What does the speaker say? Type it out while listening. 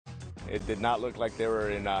It did not look like they were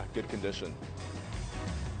in good condition.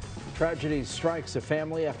 Tragedy strikes a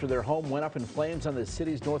family after their home went up in flames on the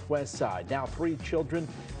city's northwest side. Now 3 children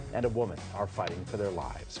and a woman are fighting for their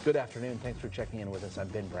lives. Good afternoon. Thanks for checking in with us. I'm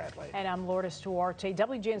Ben Bradley. And I'm Lourdes Duarte.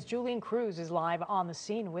 WGN's Julian Cruz is live on the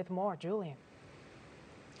scene with more. Julian.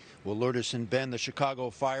 Well, Lourdes and Ben, the Chicago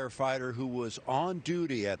firefighter who was on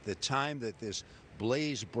duty at the time that this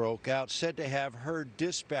blaze broke out, said to have heard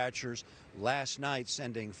dispatchers last night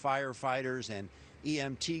sending firefighters and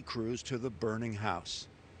EMT crews to the burning house.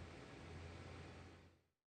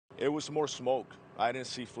 It was more smoke. I didn't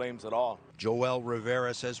see flames at all. Joel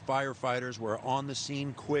Rivera says firefighters were on the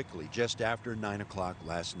scene quickly just after 9 o'clock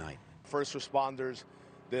last night. First responders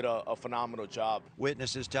did a phenomenal job.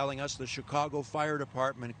 Witnesses telling us the Chicago Fire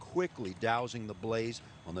Department quickly dousing the blaze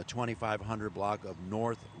on the 2500 block of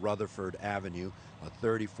North Rutherford Avenue. A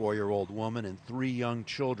 34-year-old woman and 3 young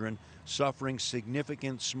children suffering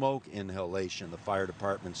significant smoke inhalation, the fire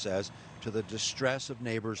department says, to the distress of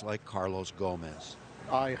neighbors like Carlos Gomez.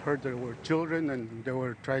 I heard there were children and they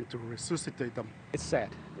were trying to resuscitate them. It's sad.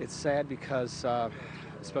 It's sad because,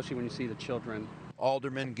 especially when you see the children.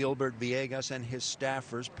 Alderman Gilbert Villegas and his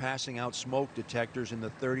staffers passing out smoke detectors in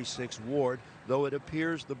the 36th ward, though it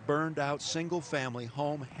appears the burned-out single-family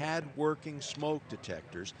home had working smoke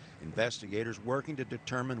detectors. Investigators working to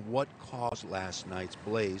determine what caused last night's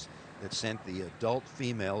blaze that sent the adult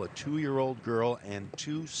female, a 2-year-old girl, and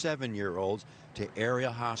 2 7-year-olds to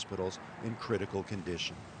area hospitals in critical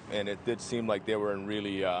condition. And it did seem like they were in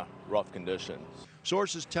really rough conditions.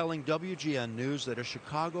 Sources telling WGN News that a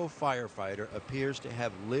Chicago firefighter appears to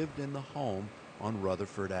have lived in the home on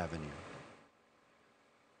Rutherford Avenue.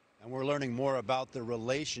 And we're learning more about the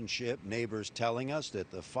relationship. Neighbors telling us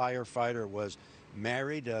that the firefighter was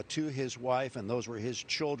married to his wife, and those were his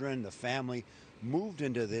children. The family moved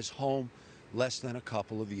into this home less than a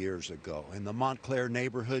couple of years ago. In the Montclair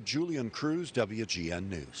neighborhood, Julian Cruz, WGN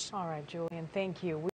News. All right, Julian, thank you.